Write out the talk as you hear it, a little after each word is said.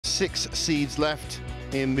6 seeds left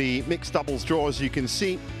in the mixed doubles draw, as you can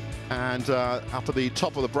see. And up at the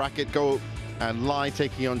top of the bracket, Go and Lai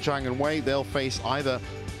taking on Jiang and Wei. They'll face either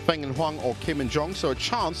Feng and Huang or Kim and Zhong, so a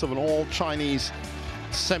chance of an all-Chinese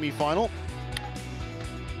semi-final.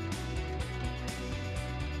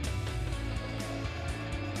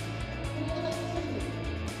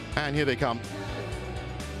 And here they come.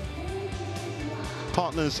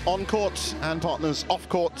 Partners on court and partners off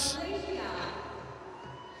court.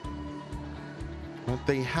 But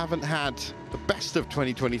they haven't had the best of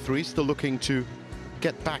 2023, still looking to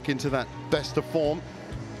get back into that best of form.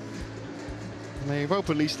 And they've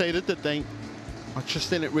openly stated that they are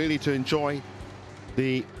just in it really to enjoy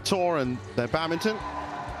the tour and their badminton.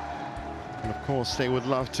 And of course, they would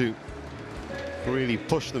love to really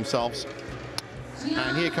push themselves.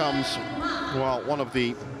 And here comes, well, one of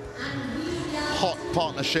the hot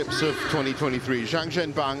partnerships of 2023, Zhang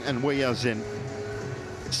Zhenbang and Wei Yazin.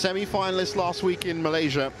 Semi-finalists last week in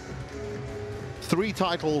Malaysia. 3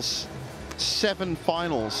 titles, 7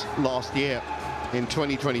 finals last year in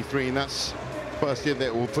 2023, and that's the first year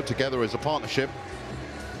that we'll put together as a partnership.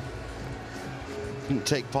 Didn't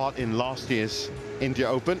take part in last year's India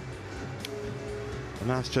Open. And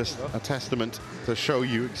that's just a testament to show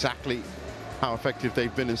you exactly how effective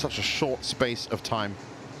they've been in such a short space of time.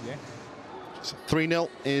 Yeah. 3-0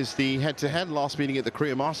 is the head-to-head last meeting at the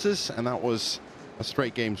Korea Masters, and that was a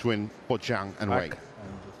straight games win for Jiang and Wei.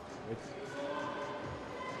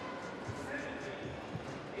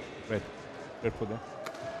 Red for them.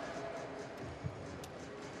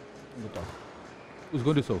 On the top. Who's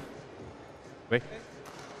going to serve? Wei.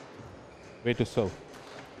 Wei to serve.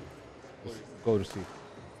 Go receive.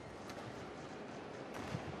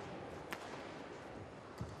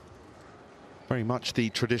 Very much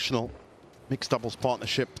the traditional mixed doubles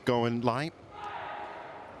partnership going Lai.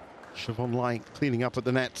 Siobhan Lai cleaning up at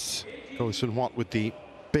the nets. Goes Sun Huat with the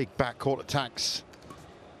big backcourt attacks.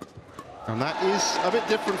 And that is a bit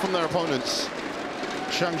different from their opponents.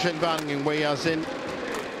 Zhang Zhenbang and Wei Yazin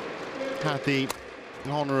had the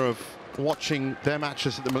honor of watching their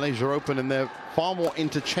matches at the Malaysia Open, and they're far more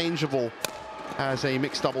interchangeable as a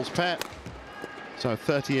mixed doubles pair. So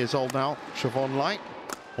 30 years old now, Siobhan Lai,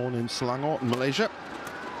 born in Selangor in Malaysia.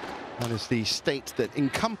 That is the state that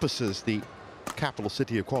encompasses the capital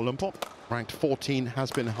city of Kuala Lumpur. Ranked 14,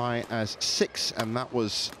 has been high as 6, and that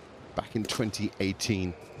was back in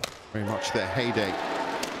 2018. Very much their heyday.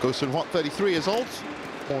 Go Sun Huat, 33 years old,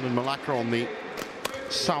 born in Malacca on the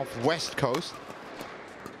southwest coast.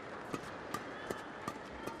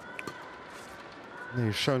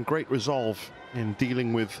 They've shown great resolve in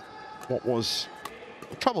dealing with what was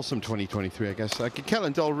a troublesome 2023, I guess. Gikel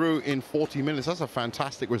and Del Rue in 40 minutes, that's a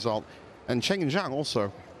fantastic result. And Cheng and Jiang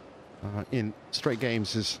also in straight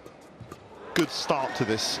games is a good start to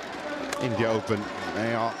this India Open.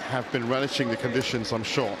 They have been relishing the conditions, I'm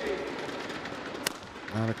sure.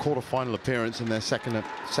 And a quarter-final appearance in their second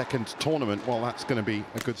tournament, well, that's going to be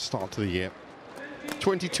a good start to the year.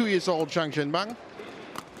 22 years old, Zhang Zhenbang,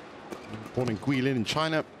 born in Guilin in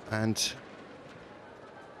China, and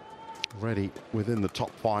already within the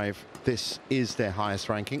top 5. This is their highest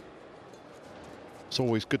ranking. It's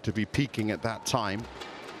always good to be peaking at that time.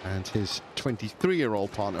 And his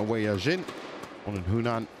 23-year-old partner, Wei Yazin, born in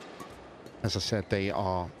Hunan. As I said, they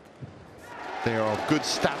are of good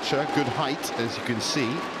stature, good height, as you can see.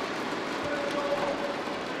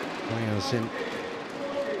 Wei Yazin,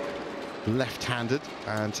 left-handed,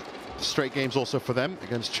 and straight games also for them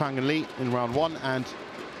against Chang and Lee in round 1 and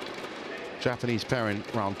Japanese pair in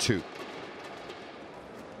round 2.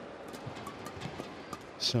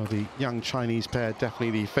 So the young Chinese pair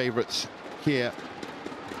definitely the favorites here.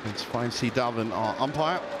 It's Fine C. Dalvin, our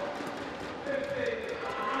umpire.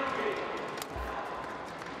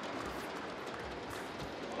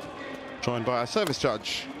 Joined by our service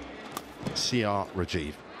judge, C.R.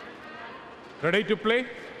 Rajiv. Ready to play?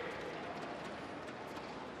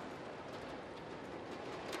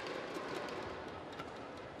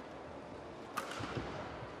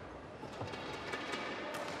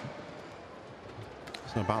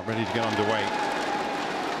 So about ready to get underway.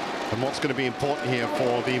 And what's going to be important here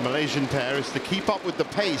for the Malaysian pair is to keep up with the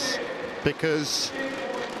pace, because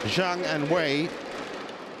Jiang and Wei,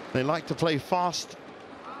 they like to play fast.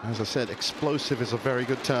 As I said, explosive is a very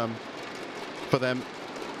good term for them.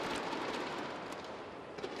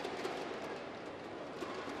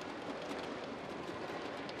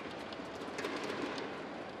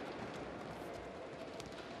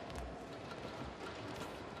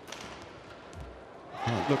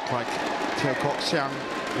 It looked like Teo Kok Siang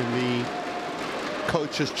in the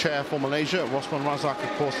coach's chair for Malaysia. Rosman Razak, of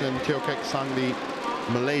course, and Teo Kok Siang, the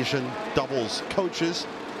Malaysian doubles coaches.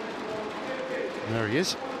 And there he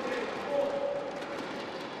is.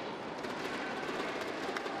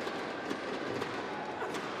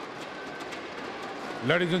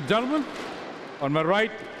 Ladies and gentlemen, on my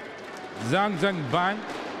right, Jiang Ban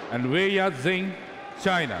and Wei Yazing,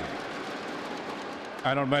 China.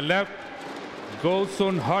 And on my left, Go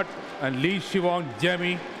Sun Hut and Lee Shivong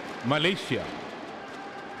Jemmy, Malaysia.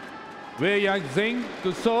 Wei Yazing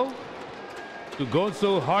to Seoul, to Go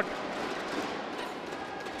Sun Hut.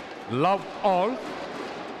 Love all.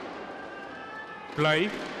 Play.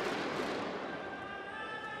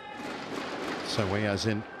 So Wei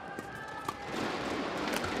Yazing.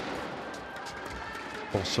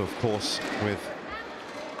 Also, of course, with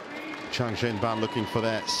Jiang Ban looking for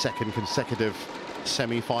their second consecutive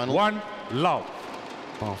semi-final. One love.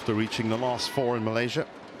 After reaching the last four in Malaysia.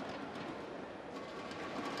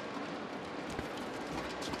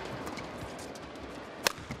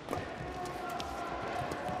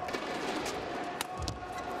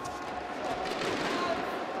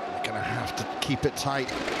 They're gonna have to keep it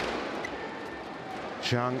tight.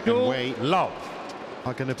 Jiang and Wei love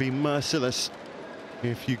are gonna be merciless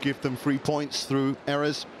if you give them 3 points through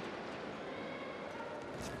errors.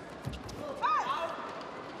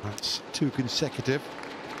 That's 2 consecutive.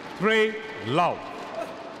 3 love.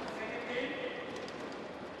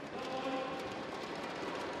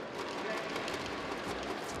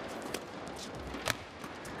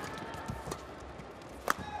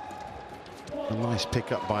 A nice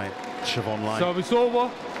pickup by Siobhan Lai. Service over.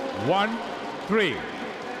 1-3.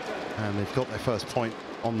 And they've got their first point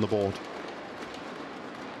on the board.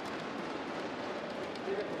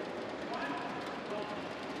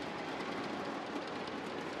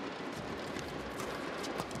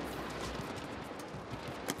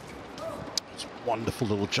 Wonderful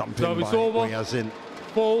little jump in by Wei Yazing.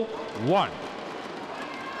 4-1.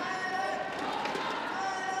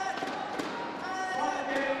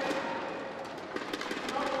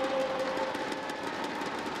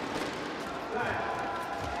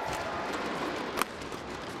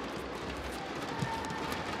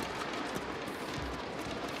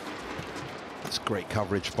 It's great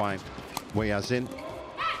coverage by Wei Yazing.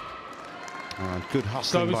 And good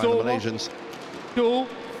hustling by the Malaysians.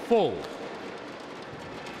 2-4.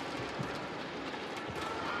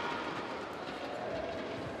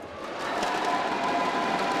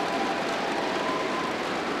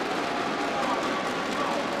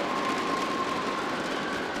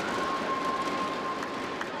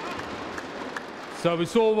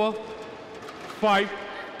 Service over.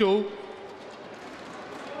 5-2.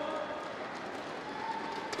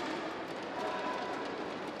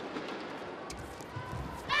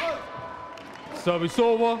 Service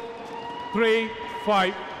over.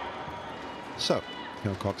 3-5. So,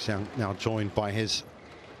 Kok Siang now joined by his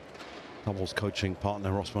doubles coaching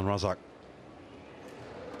partner, Osman Razak.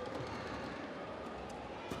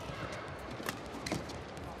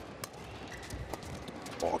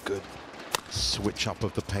 Oh, good switch up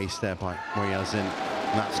of the pace there by Wei Yazing.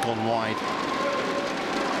 And that's gone wide.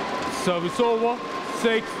 Service over.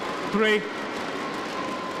 6-3.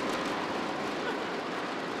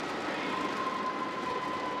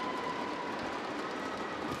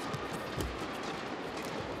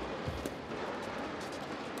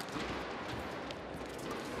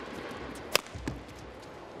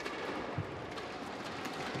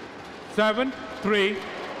 Seven, 3.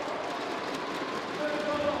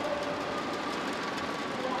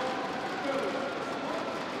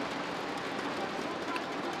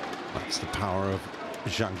 That's the power of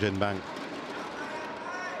Jiang Ban.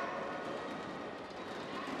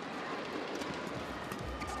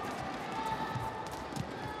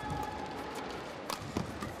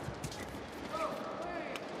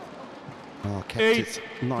 Oh, kept it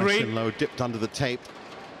nice and low, dipped under the tape.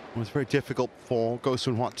 It was very difficult for Go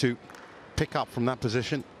Sun Hut to pick up from that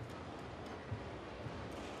position.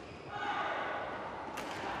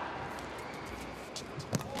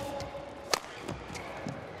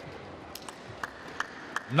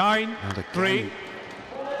 Nine, 3.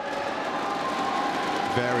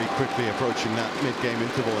 Very quickly approaching that mid-game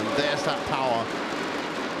interval, and there's that power.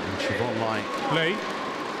 And Siobhan Lai Play.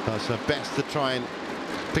 does her best to try and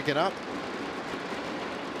pick it up.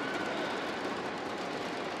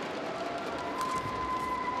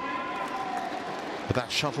 But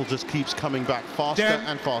that shuttle just keeps coming back faster 10,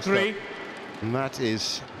 and faster. 3. And that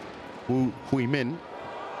is Wu Huimin,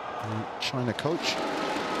 China coach.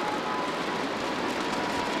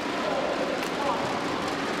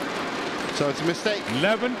 So it's a mistake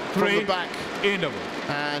 11-3 from the back. Interval.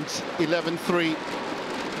 And 11-3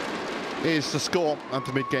 is the score at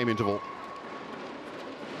the mid-game interval.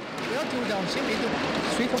 丢掉，先别丢，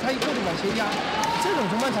随头他一过就往前压，这种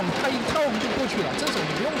从慢场他一套就过去了，这种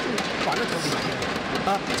你不用去把那球给接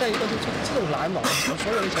啊。再一个就是这种拦网，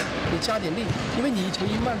所有的球你加点力，因为你球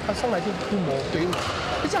一慢，他上来就不磨怼我，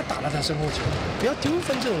一下打到他身后球，不要丢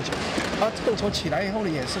分这种球啊。这种球起来以后呢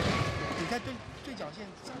也是，你看对角线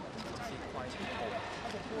站一块，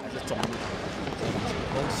还是中路。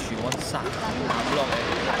 许温上打不落，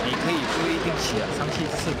你可以不一定起了，上去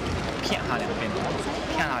是骗他两边，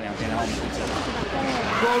骗他两边，然后我们就走。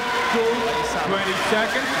Goes to 20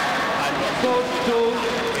 seconds. Goes to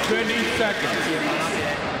 20 seconds.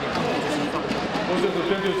 Goes to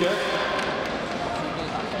 20 seconds.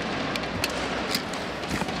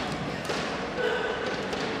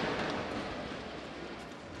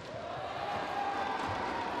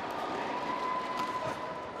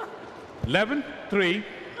 (11-3).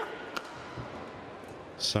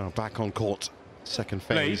 So back on court, second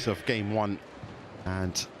phase of game one,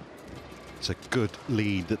 and it's a good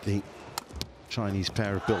lead that the Chinese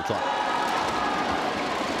pair have built up.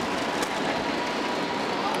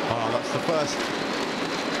 Ah, that's the first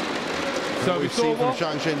So we've seen from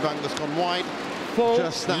Jiang that's gone wide.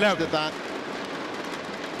 Just snatched at that.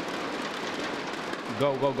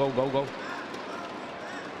 Go, go, go, go, go.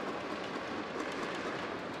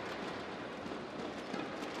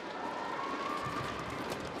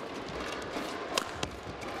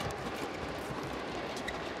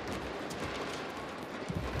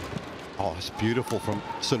 Oh, it's beautiful from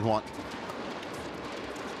Sun Huat.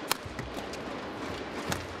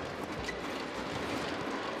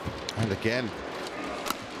 And again.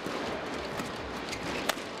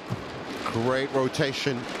 Great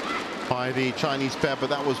rotation by the Chinese pair, but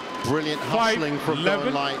that was brilliant hustling from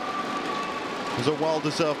Siobhan Lai. It was a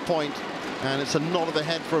well-deserved point, and it's a nod of the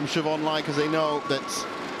head from Siobhan Lai because they know that's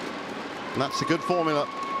a good formula.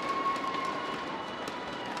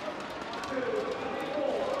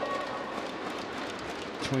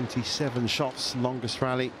 .27 shots, longest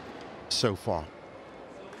rally so far.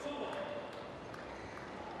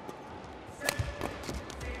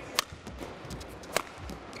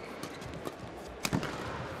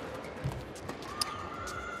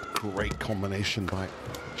 Great combination by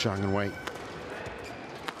Jiang and Wei.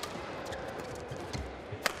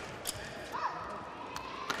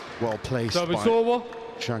 Well placed by over.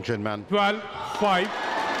 Jiang Zhenban. 12-5.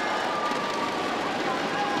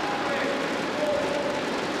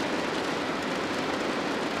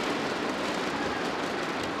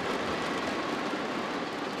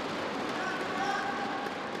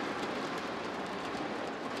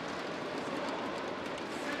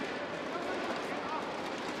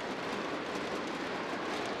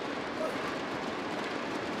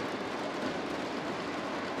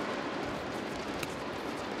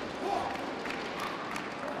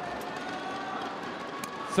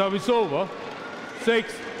 Service over,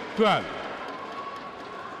 6-12.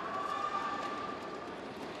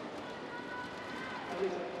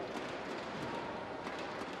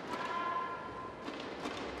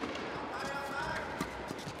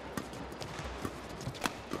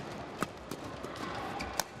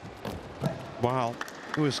 Wow,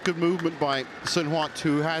 it was good movement by Sun Huat,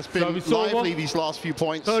 who has been lively these last few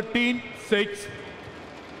points. 13-6.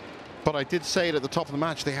 But I did say it at the top of the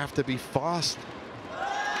match, they have to be fast.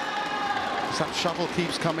 That shuttle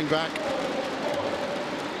keeps coming back.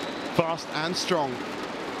 Fast and strong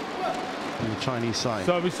on the Chinese side.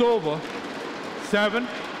 Service over,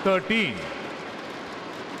 7-13.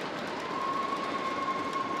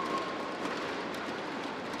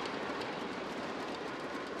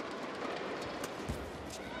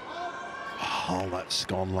 Oh, that's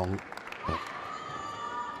gone long.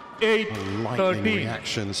 8-13. Lightning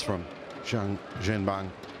reactions from Jiang Zhenban.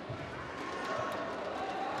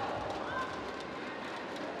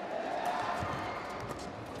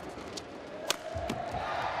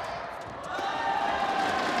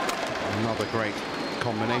 Another great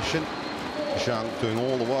combination. Jiang doing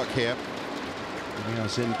all the work here.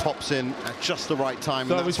 Zin pops in at just the right time,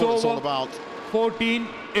 and that's what it's all about.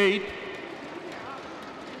 14-8.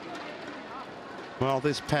 Well,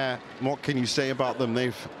 this pair, what can you say about them?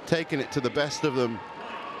 They've taken it to the best of them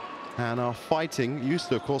and are fighting. Used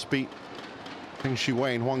to, of course, beat Peng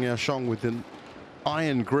Shuwei and Huang Yashong with an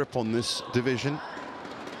iron grip on this division.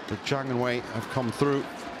 But Jiang and Wei have come through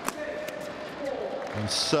and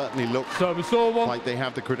certainly look like they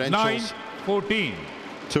have the credentials 9-14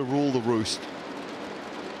 to rule the roost.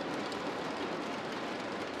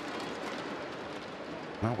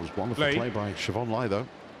 That was wonderful play by Siobhan Lai, though.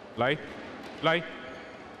 Lai.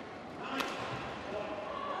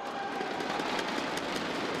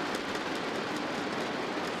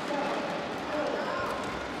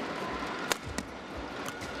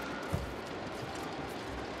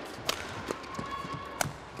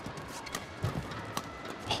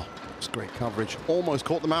 great coverage. Almost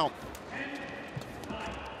caught them out.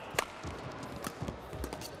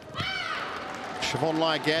 Siobhan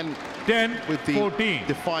Lai again 10, with the 14.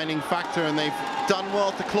 defining factor, and they've done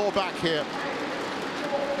well to claw back here.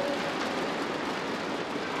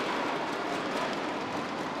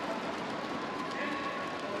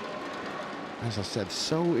 As I said,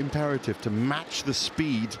 so imperative to match the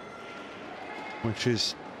speed which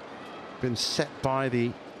has been set by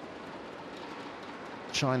the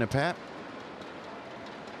China pair,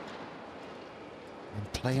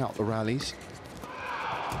 and play out the rallies.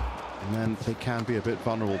 And then they can be a bit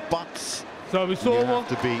vulnerable, but Service you over. have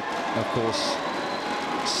to be, of course,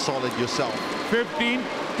 solid yourself.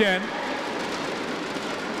 15-10.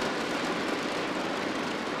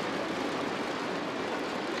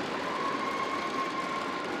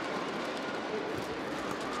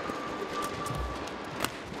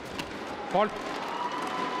 Fault.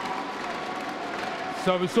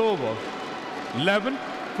 Service over.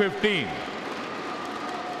 11-15.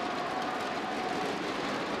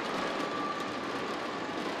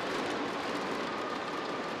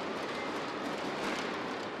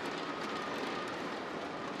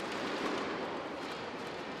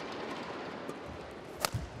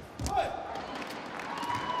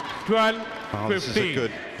 Oh, this is a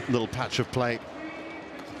good little patch of play.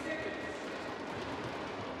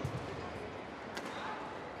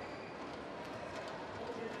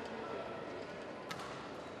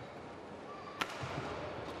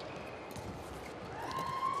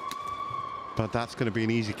 But that's going to be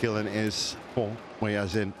an easy kill, and it is for Wei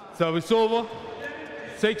Yazin. Service over.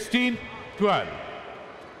 16-12.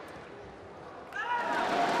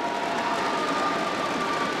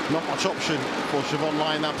 Not much option for Siobhan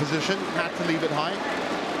Lai in that position. Had to leave it high.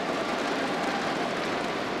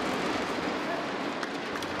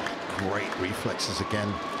 Great reflexes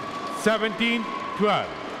again. 17-12.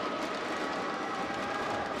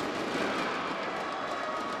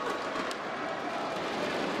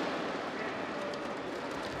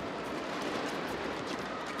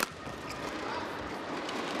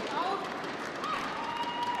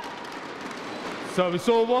 Service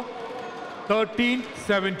over.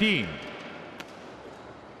 13-17.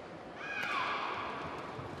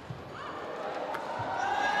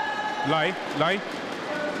 Lie.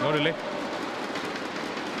 No relay.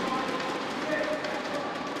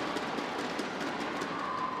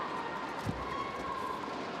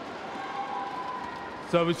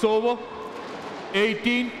 Service over.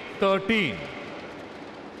 18-13.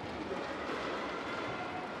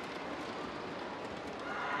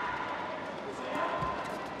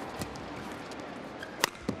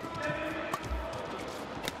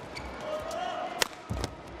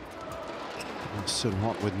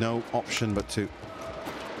 Sudirman with no option but to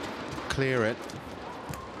clear it.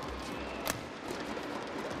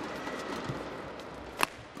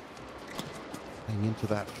 Playing into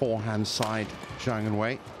that forehand side, Jiang and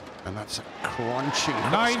Wei, and that's a crunching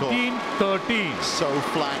 19-13. So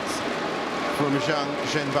flat from Jiang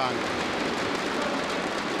Zhenban.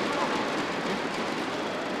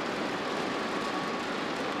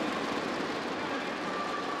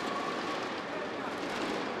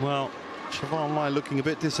 Well, Siobhan Lai looking a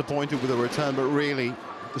bit disappointed with the return, but really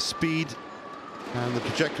the speed and the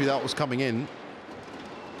trajectory that was coming in.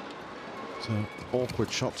 It's an awkward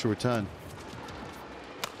shot to return.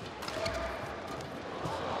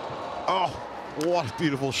 Oh, what a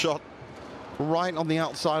beautiful shot. Right on the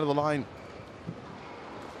outside of the line.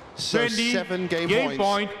 So 7 game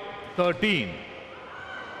points. 13.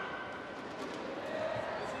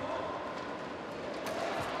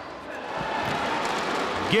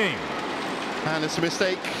 Game. And it's a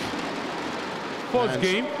mistake. First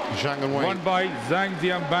game Jiang and Wei won by Zhang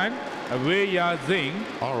Jianban and Wei Yazin.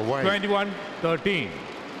 are away. 21-13.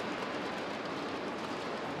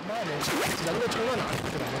 人都冲到哪里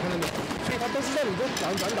去了？你看到没有？所以他都是让你这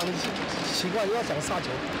软挡的习惯，你要想杀球，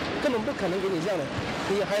根本不可能给你这样的。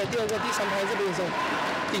你还有第二个、第三拍这边的时候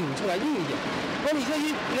顶出来硬一点，那你这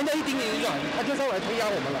人家一顶你软，他就上来推压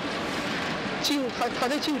我们了。他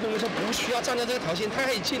在进攻的时候不需要站在这个条线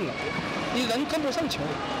太近了，你人跟不上球，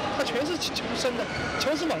他全是球身的，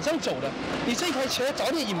球是往上走的，你这台球早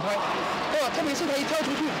点引拍，对吧？特别是他一跳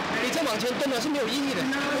出去，你再往前蹲了是没有意义的，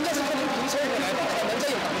人家是可能平抽回来的，可能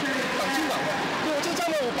再有挡进网的，对我就站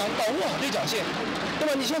在我保护好对角线，对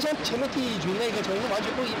吧？你像前面第一局那个球是完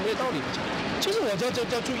全没有道理的球，就是我要注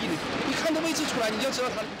意的，你看这位置出来你就知道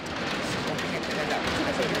他。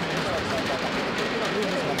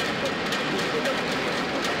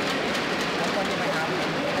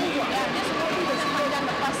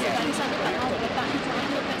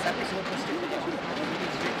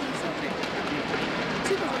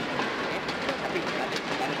 这个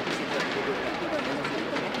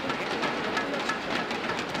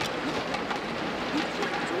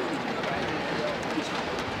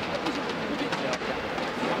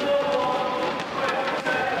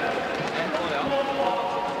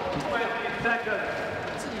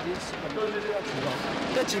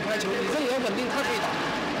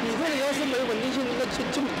是没有稳定性，那就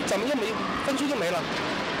怎么就没分数就没了。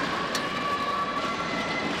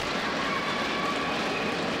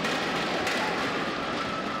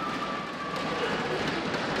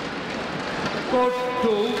 Court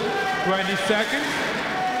 2, 20 seconds.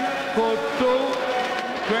 Court 2,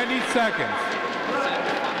 20 seconds.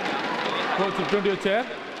 Coach, return to your chair.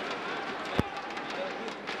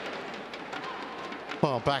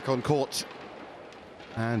 Well, back on court.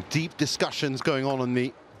 And deep discussions going on in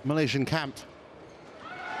the Malaysian camp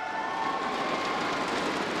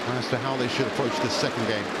as to how they should approach this second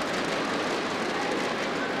game.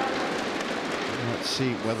 Let's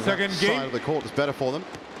see whether that side of the court is better for them.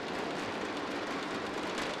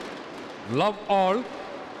 Love all.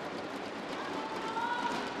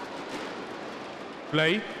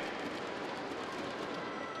 Play.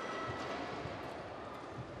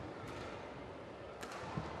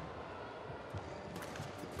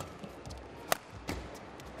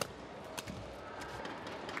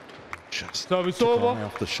 Just service over.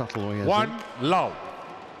 Off the shuttle away. 1 love.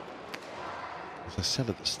 As I said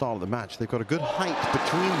at the start of the match, they've got a good height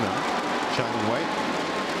between them, Jiang and Wei.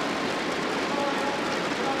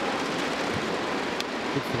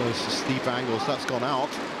 Good for those steep angles. That's gone out.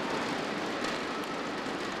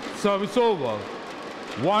 Service over.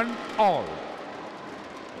 1 all.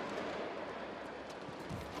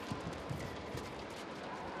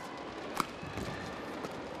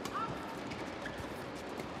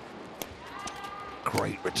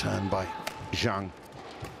 Great return by Jiang.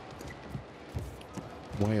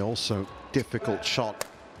 Wei also difficult shot.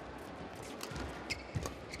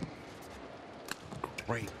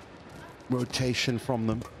 Great rotation from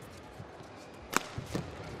them.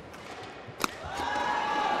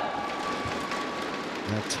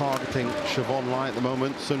 They're targeting Siobhan Lai at the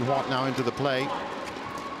moment. Sun Huat now into the play.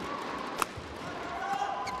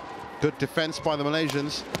 Good defense by the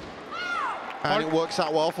Malaysians. And it works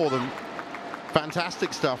out well for them.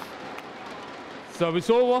 Fantastic stuff. Service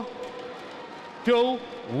over.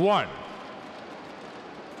 2-1.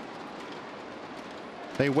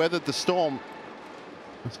 They weathered the storm.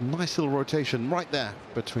 That's a nice little rotation right there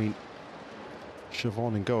between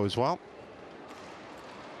Siobhan and Go as well.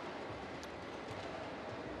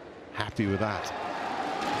 Happy with that.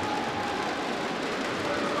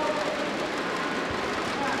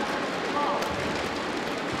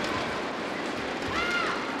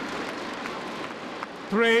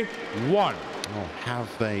 Three, 1. Oh,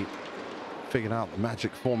 have they figured out the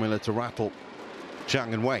magic formula to rattle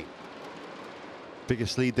Jiang and Wei?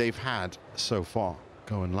 Biggest lead they've had so far.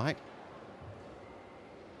 Go and Lai.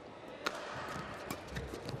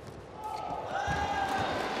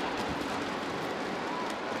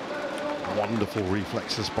 Wonderful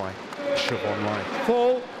reflexes by Siobhan Lai.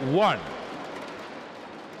 4-1.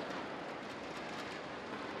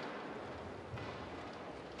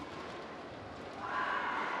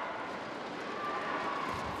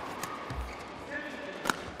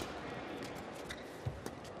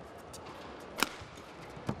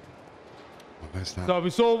 There's that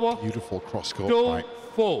Service over. beautiful cross court by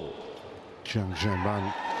 2-4. Jiang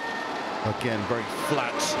Zhenban. Again, very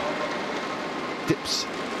flat. Dips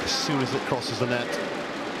as soon as it crosses the net.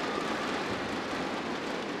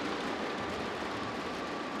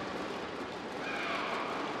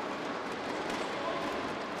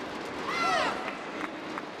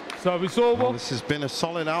 Service over. Well, this has been a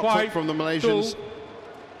solid output from the Malaysians. 5-2.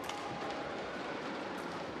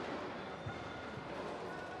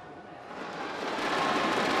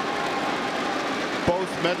 Both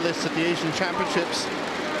medalists at the Asian Championships.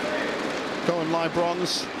 Go and Lai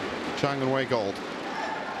bronze, Jiang and Wei gold.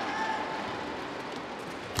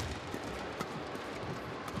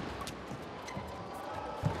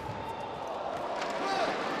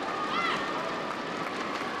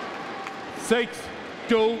 Six,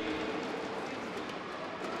 2.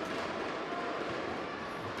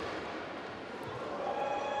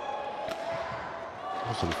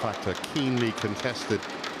 Was in fact a keenly contested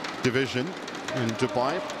division in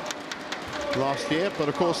Dubai last year, but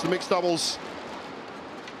of course the mixed doubles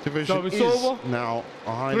division is over. now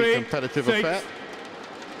a highly competitive 6. affair.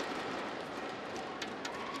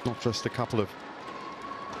 Not just a couple of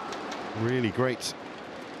really great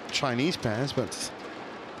Chinese pairs, but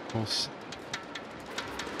of course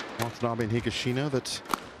Watanabe and Higashino that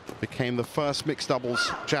became the first mixed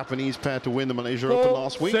doubles Japanese pair to win the Malaysia Open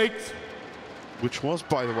last week. 6. Which was,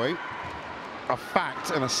 by the way, a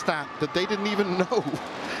fact and a stat that they didn't even know.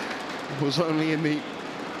 It was only in the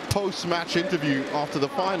post-match interview after the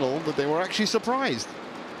final that they were actually surprised.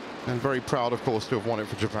 And very proud, of course, to have won it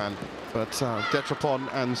for Japan. But Detrapon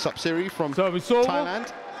and Sapsiri from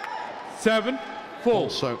Thailand 7-4.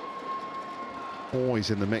 also always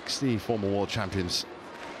in the mix, the former world champions.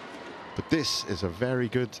 But this is a very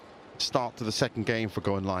good start to the second game for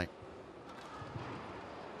Go and Lai.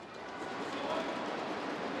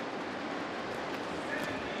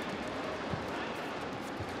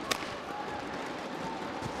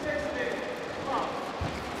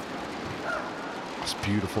 It's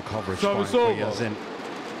beautiful coverage by Yazin.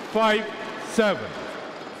 5-7.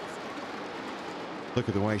 Look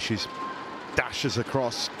at the way she's dashes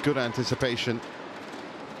across, good anticipation.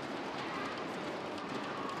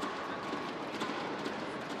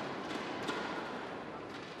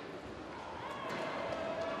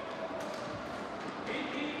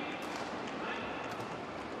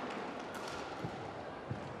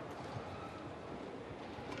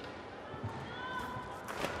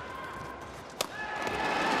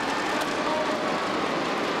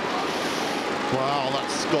 Wow,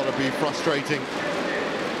 that's got to be frustrating.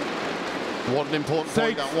 What an important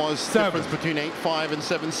point that was. Difference between 8-5 and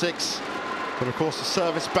 7-6. But of course, the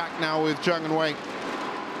service back now with Jiang and Wei.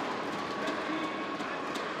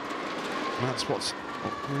 That's what's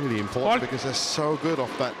really important because they're so good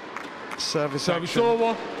off that service action.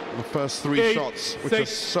 Over. The first 3 shots, which are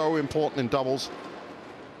so important in doubles.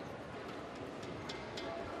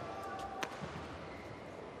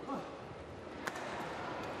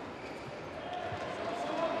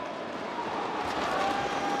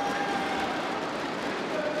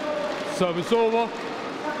 Service over.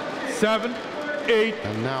 7-8.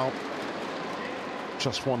 And now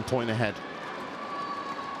just 1 point ahead.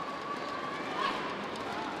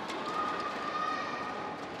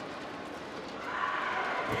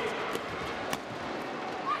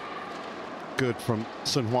 Good from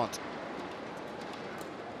Sun Huat.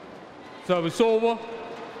 Service over.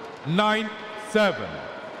 9-7.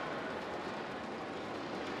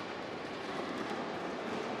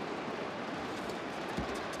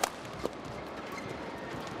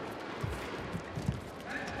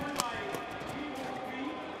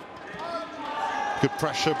 Good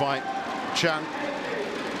pressure by Jiang.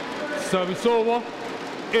 Service over.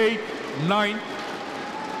 8-9.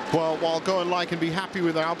 Well, while Go and Lai can be happy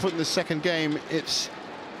with their output in the second game, it's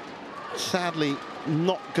sadly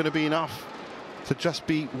not going to be enough to just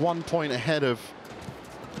be 1 point ahead of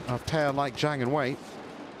a pair like Jiang and Wei,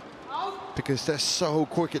 because they're so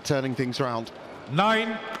quick at turning things around.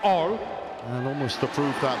 9-all. And almost to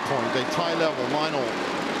prove that point, they tie level, 9-all.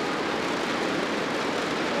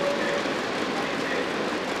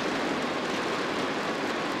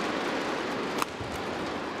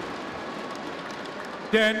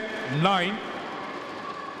 10-9.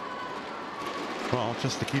 Well,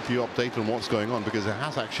 just to keep you updated on what's going on, because it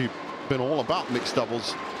has actually been all about mixed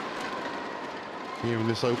doubles here in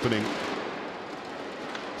this opening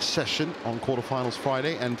session on quarterfinals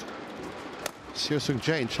Friday, and Seo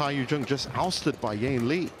Seung-jae and Cha Yu-jung just ousted by Yain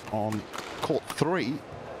Lee on court 3.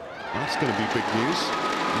 That's going to be big news.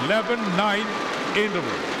 11-9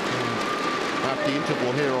 interval. At the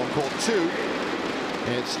interval here on court 2,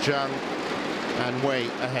 it's Jiang and Wei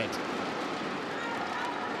ahead.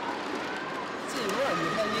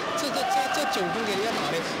 这9分给人家打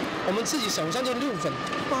的，我们自己手上就6分，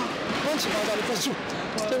乱七八糟的分数，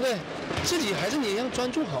对不对？自己还是你要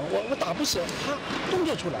专注好，我打不死，他动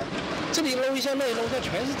作出来，这里搂一下那里搂一下，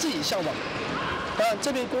全是自己上网。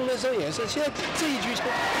这边攻的时候也是，现在这一局球。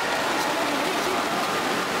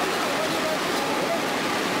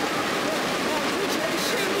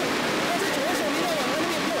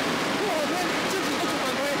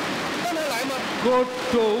 Court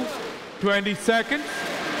 2, 20 seconds.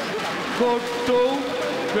 Court 2,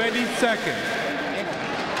 20 seconds.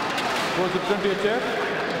 Court, return to your chair.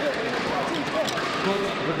 Court,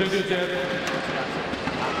 return to your chair.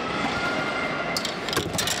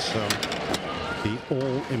 So, the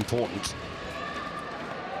all-important,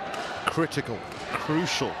 critical,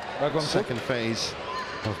 crucial second phase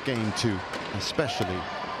of game 2, especially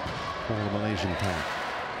for the Malaysian pair.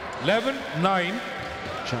 11-9.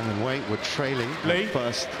 Jiang and Wei were trailing the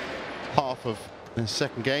first half of the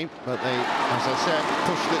second game, but they, as I said,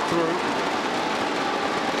 pushed it through.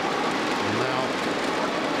 And now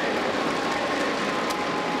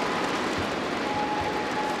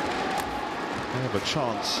they have a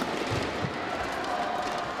chance.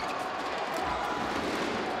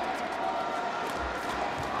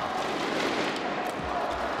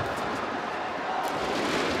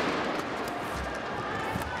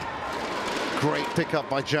 Great pickup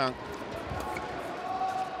by Jiang.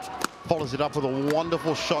 Follows it up with a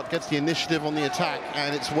wonderful shot, gets the initiative on the attack,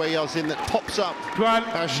 and it's Wei Yazin that pops up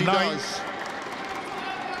as she does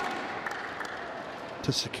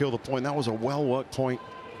to secure the point. That was a well-worked point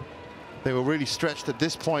They were really stretched at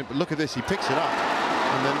this point, but look at this, he picks it up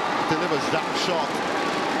and then delivers that shot.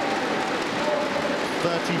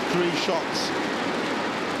 33 shots.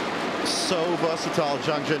 So versatile,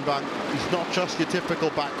 Jiang Zhenbang. He's not just your typical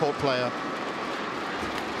backcourt player.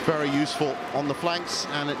 Very useful on the flanks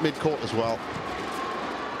and at midcourt as well.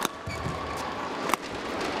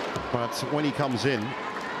 But when he comes in,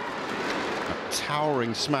 a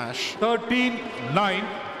towering smash. 13-9.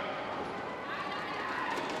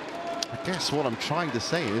 I guess what I'm trying to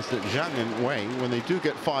say is that Jiang and Wei, when they do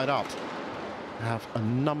get fired up, have a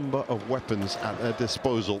number of weapons at their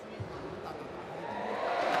disposal.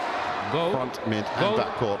 Go. Front, mid, Go. and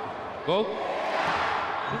backcourt. Go.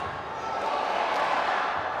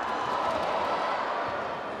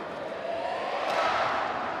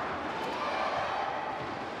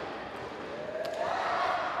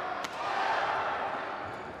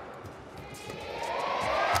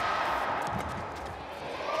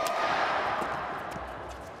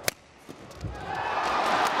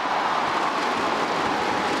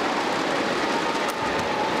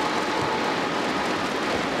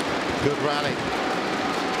 Good rally.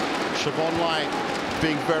 Siobhan Lai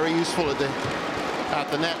being very useful at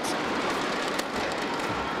the net.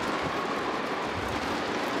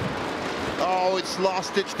 Oh, it's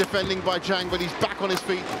last-ditch defending by Jiang, but he's back on his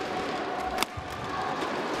feet.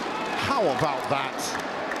 How about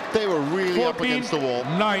that? They were really up against the wall.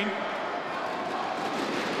 9.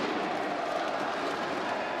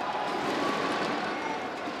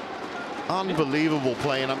 Unbelievable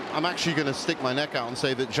play, and I'm actually going to stick my neck out and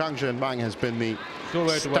say that Jiang Zhenbang has been the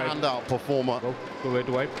standout performer. Go away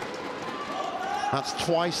to wipe. That's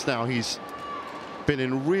twice now he's been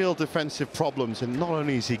in real defensive problems, and not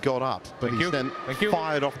only has he got up, but he's then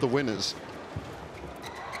fired off the winners,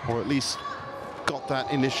 or at least got that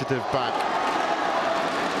initiative back.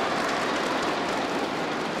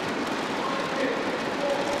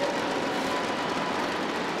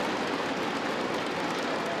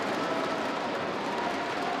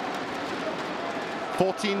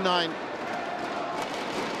 (14-9).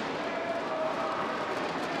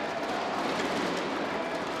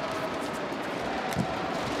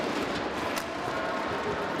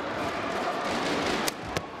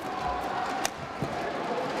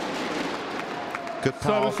 Good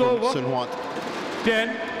power from Sun Huat.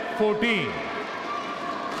 10-14.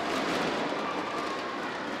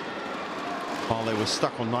 While they were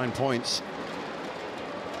stuck on 9 points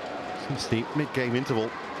since the mid-game interval.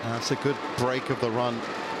 That's a good break of the run.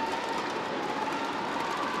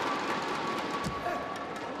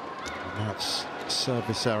 That's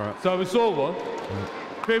service error. Service over.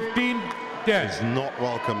 15-10. Is not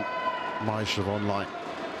welcome by Siobhan Lai.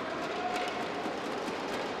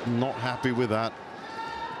 Not happy with that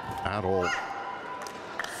at all.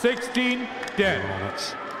 16-10.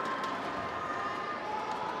 That's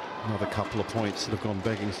another couple of points that have gone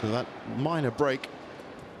begging. So that minor break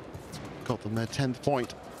got them their 10th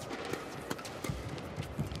point.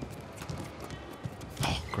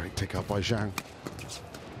 Oh, great pickup by Jiang.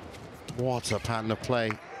 What a pattern of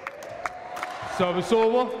play. Service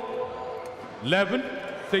over.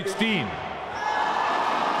 11-16.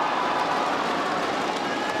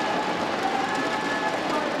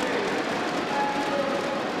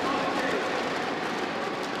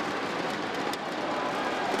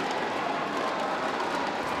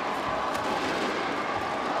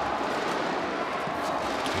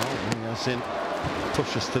 In,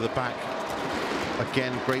 pushes to the back.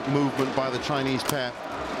 Again, great movement by the Chinese pair.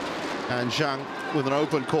 And Jiang with an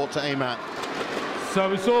open court to aim at.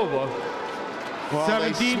 Service over. Well,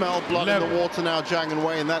 17, they smell blood 11. in the water now, Jiang and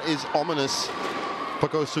Wei, and that is ominous for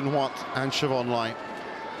Go Sun Huat and Siobhan Lai.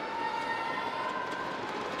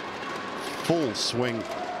 Full swing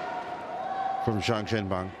from Jiang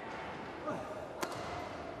Zhenbang.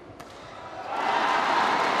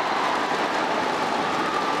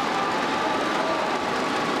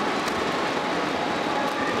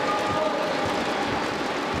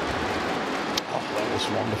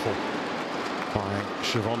 Wonderful by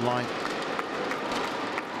Siobhan Lai.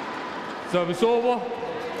 Service over.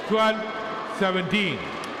 12-17.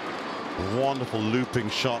 Wonderful looping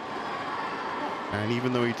shot. And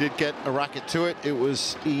even though he did get a racket to it, it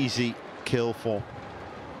was easy kill for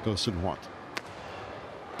Go Sun Huat.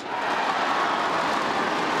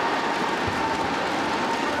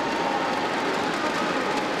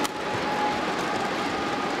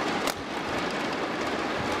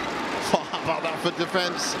 About that for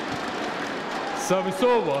defense. Service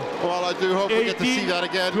over. Well, I do hope we get to see that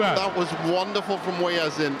again. 12. That was wonderful from Wei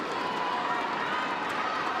Yazin.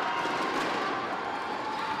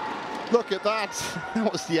 Look at that.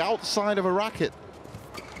 That was the outside of a racket.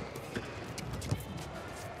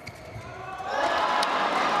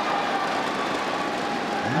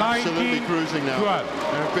 absolutely cruising now.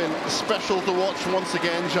 12. They've been special to watch once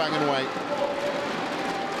again, Jiang and Wei.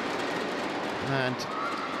 And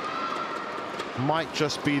might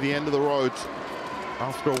just be the end of the road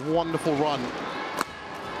after a wonderful run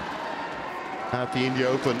at the India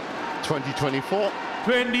Open 2024.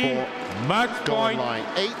 20 match point. Line.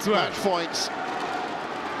 8 12. match points.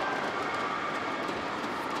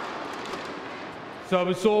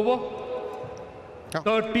 Service over.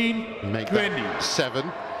 13, Make 20. that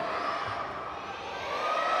 7.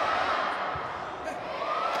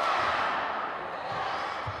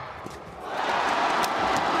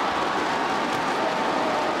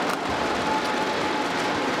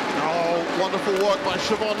 Oh, wonderful work by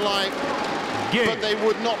Siobhan Lai, but they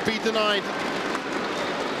would not be denied.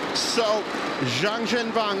 So Zhang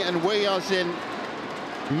Zhenbang and Wei Yazin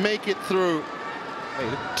make it through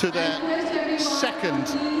to their second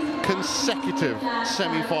consecutive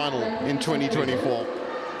semi-final in 2024,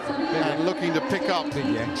 and looking to pick up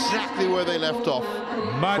exactly where they left off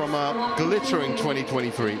from a glittering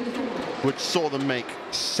 2023, which saw them make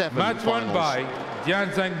 7 Match finals. won by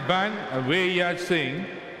Jiang Zhenbang and Wei Yazin.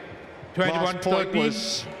 21-13. Point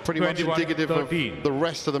was pretty much indicative of the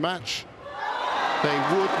rest of the match. They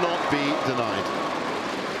would not be denied.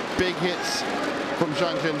 Big hits from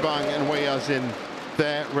Zhang Zhenbang and Wei Yazin.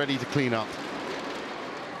 They're ready to clean up.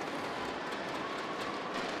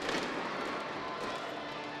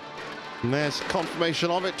 And there's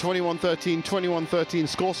confirmation of it. 21-13, 21-13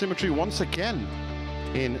 score symmetry once again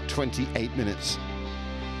in 28 minutes.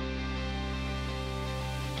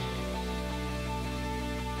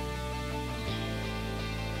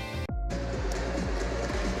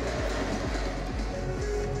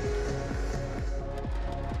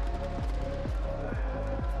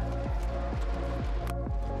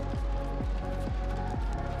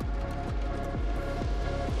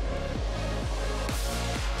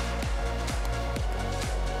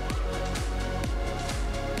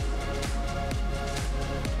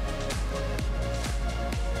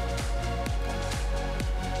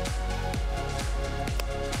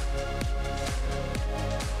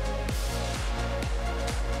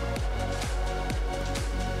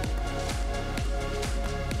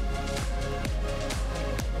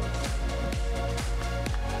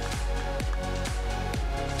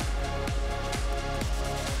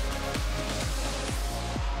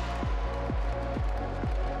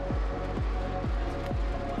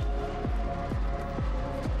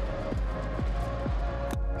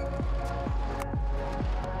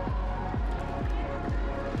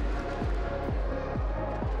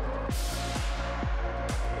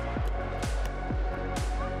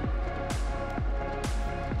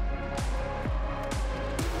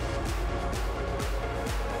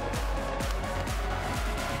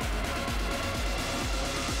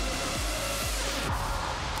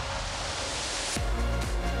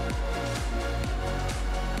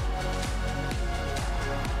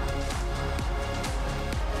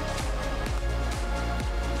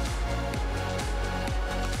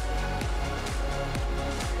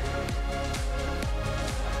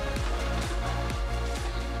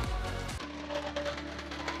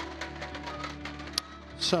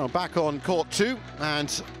 So back on court 2,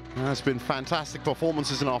 and there's been fantastic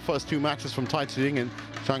performances in our first 2 matches from Tai Tzu-Ying and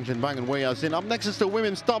Zhang Zhenbang and Wei Yazin. Up next is the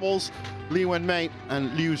women's doubles, Li Wenmei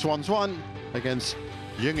and Liu Xuanzuan against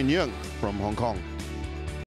Ying and Yang from Hong Kong.